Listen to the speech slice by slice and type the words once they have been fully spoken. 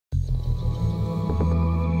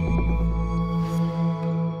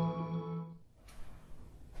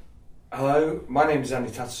Hello, my name is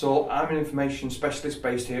Andy Tattersall. I'm an information specialist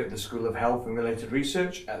based here at the School of Health and Related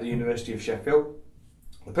Research at the University of Sheffield.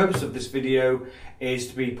 The purpose of this video is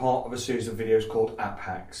to be part of a series of videos called App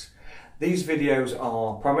Hacks. These videos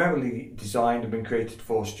are primarily designed and been created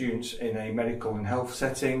for students in a medical and health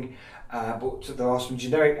setting, but there are some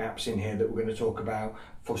generic apps in here that we're going to talk about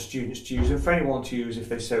for students to use and for anyone to use if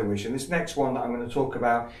they so wish. And this next one that I'm going to talk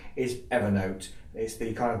about is Evernote. It's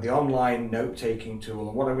the online note-taking tool,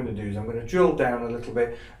 and what I'm going to do is I'm going to drill down a little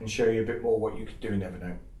bit and show you a bit more what you could do in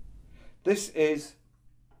Evernote. This is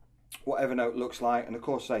what Evernote looks like, and of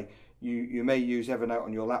course you may use Evernote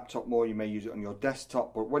on your laptop more, you may use it on your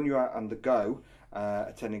desktop, but when you're out on the go,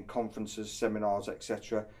 attending conferences, seminars,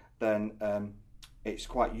 etc., then it's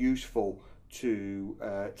quite useful to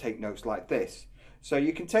take notes like this. So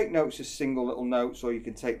you can take notes as single little notes, or you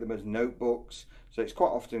can take them as notebooks. So it's quite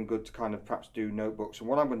often good to kind of perhaps do notebooks. And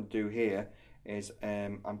what I'm going to do here is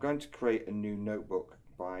I'm going to create a new notebook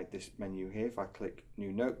by this menu here. If I click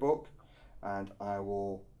new notebook, and I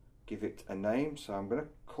will give it a name. So I'm going to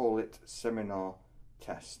call it seminar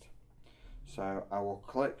test. So I will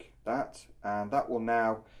click that, and that will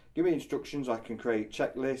now give me instructions. I can create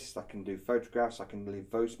checklists, I can do photographs, I can leave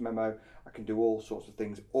voice memo, I can do all sorts of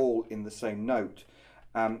things all in the same note.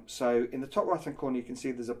 So in the top right hand corner you can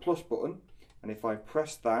see there's a plus button, and if I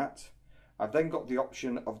press that, I've then got the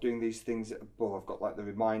option of doing these things above. I've got like the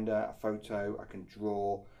reminder, a photo, I can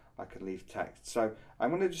draw, I can leave text. So I'm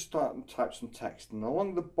going to just start and type some text, and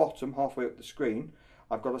along the bottom halfway up the screen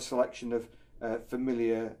I've got a selection of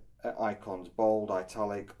familiar icons: bold,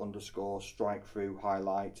 italic, underscore, strike through,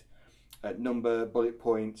 highlight, number, bullet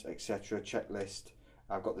point, etc., checklist.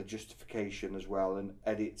 I've got the justification as well, and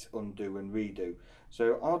edit, undo and redo.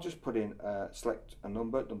 So I'll just put in select a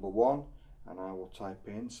number 1, and I will type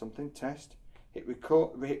in something, test, hit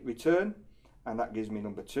return, and that gives me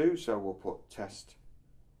number 2. So we'll put test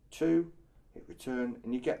 2, hit return,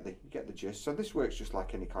 and you get the gist. So this works just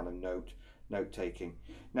like any kind of note taking.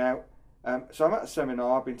 Now so I'm at a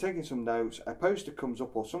seminar, I've been taking some notes, a poster comes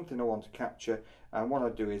up or something I want to capture, and what I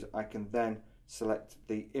do is I can then select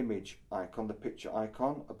the image icon, the picture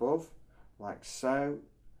icon above, like so,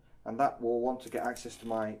 and that will want to get access to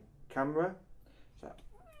my camera. So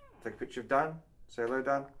take a picture of Dan, say hello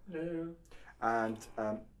Dan. Hello. And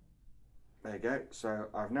there you go. So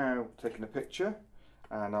I've now taken a picture,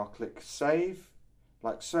 and I'll click save,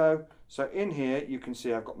 like so. So in here you can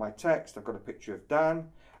see I've got my text, I've got a picture of Dan,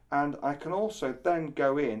 and I can also then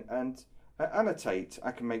go in and annotate.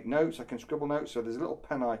 I can make notes, I can scribble notes. So there's a little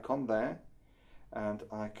pen icon there, and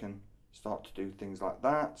I can start to do things like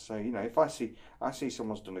that. So you know, if I see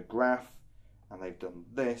someone's done a graph and they've done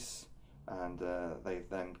this, and they've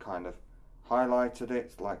then kind of highlighted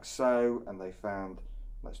it like so, and they found,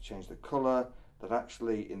 let's change the color, that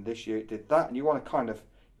actually in this year it did that, and you want to kind of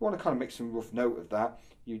make some rough note of that.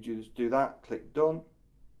 You just do that, click done.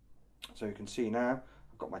 So you can see now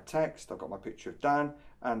I've got my text, I've got my picture of Dan,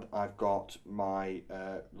 and I've got my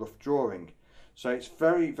rough drawing. So it's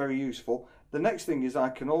very, very useful. The next thing is I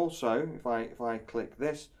can also, if I click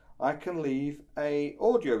this, I can leave a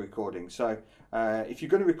audio recording. So if you're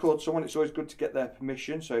going to record someone, it's always good to get their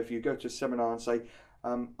permission. So if you go to a seminar and say,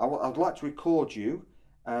 I'd like to record you,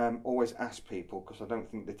 always ask people, because I don't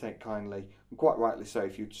think they take kindly, and quite rightly so,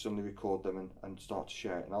 if you suddenly record them and start to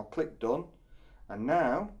share it. And I'll click done, and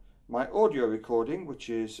now my audio recording, which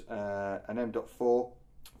is an M.4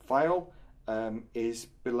 file, is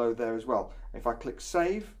below there as well. If I click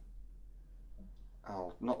save,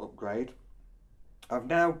 I'll not upgrade. I've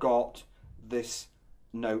now got this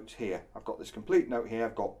note here. I've got this complete note here.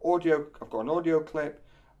 I've got audio. I've got an audio clip.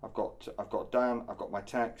 I've got Dan. I've got my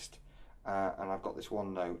text, and I've got this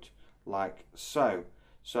one note like so.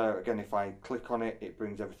 So again, if I click on it, it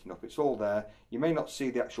brings everything up. It's all there. You may not see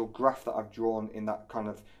the actual graph that I've drawn in that kind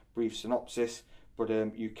of brief synopsis, but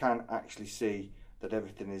you can actually see that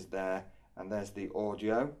everything is there. And there's the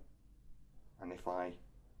audio. And if I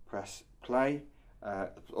press play,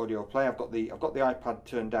 audio play, I've got the iPad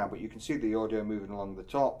turned down, but you can see the audio moving along the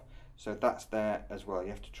top. So that's there as well. You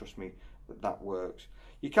have to trust me that works.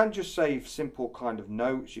 You can just save simple kind of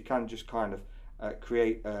notes. You can just kind of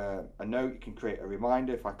create a note. You can create a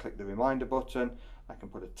reminder. If I click the reminder button, I can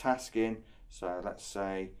put a task in. So let's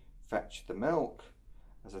say fetch the milk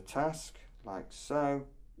as a task, like so,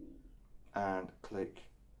 and click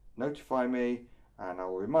notify me, and I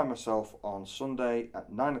will remind myself on Sunday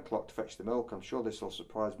at 9 o'clock to fetch the milk. I'm sure this will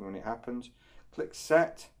surprise me when it happens. Click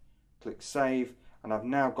set, click save, and I've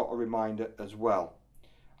now got a reminder as well.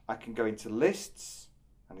 I can go into lists,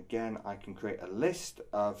 and again I can create a list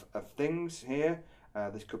of things here.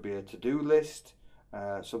 This could be a to-do list,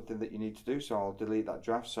 something that you need to do, so I'll delete that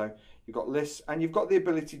draft. So you've got lists, and you've got the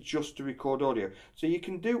ability just to record audio. So you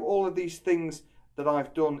can do all of these things that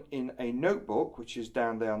I've done in a notebook, which is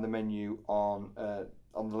down there on the menu on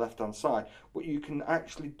the left hand side, but you can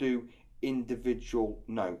actually do individual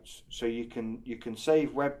notes. So you can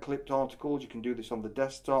save web clipped articles, you can do this on the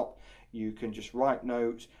desktop, you can just write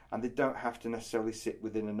notes, and they don't have to necessarily sit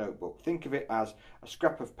within a notebook. Think of it as a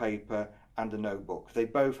scrap of paper and a notebook. They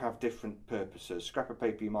both have different purposes. Scrap of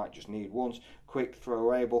paper you might just need once, quick,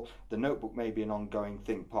 throwawayable. The notebook may be an ongoing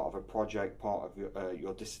thing, part of a project, part of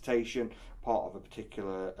your dissertation, part of a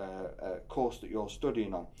particular course that you're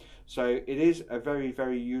studying on. So it is a very,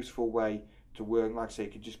 very useful way to work. Like I say,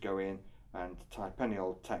 you could just go in and type any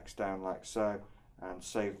old text down like so and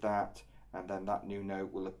save that, and then that new note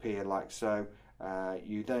will appear like so.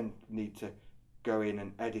 You then need to go in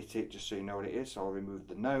and edit it just so you know what it is. So I'll remove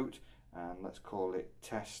the note and let's call it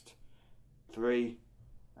test 3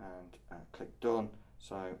 and click done.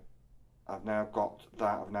 So I've now got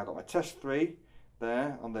that. I've now got my test 3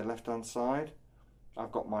 there on the left hand side.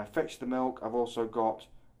 I've got my fetch the milk. I've also got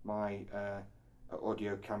my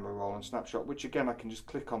audio camera roll and snapshot, which again I can just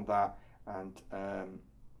click on that and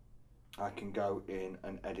I can go in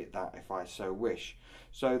and edit that if I so wish.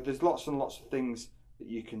 So there's lots and lots of things that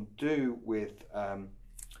you can do with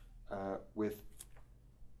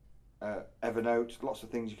Evernote. Lots of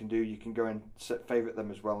things you can do. You can go and favorite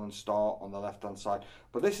them as well and start on the left hand side.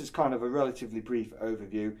 But this is kind of a relatively brief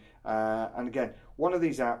overview. And again, one of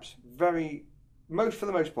these apps, for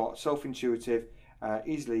the most part, self-intuitive,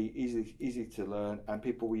 easy to learn, and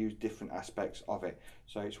people will use different aspects of it.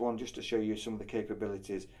 So it's one just to show you some of the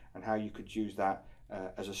capabilities and how you could use that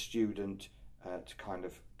as a student to kind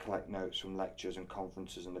of collect notes from lectures and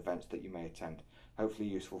conferences and events that you may attend. Hopefully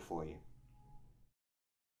useful for you.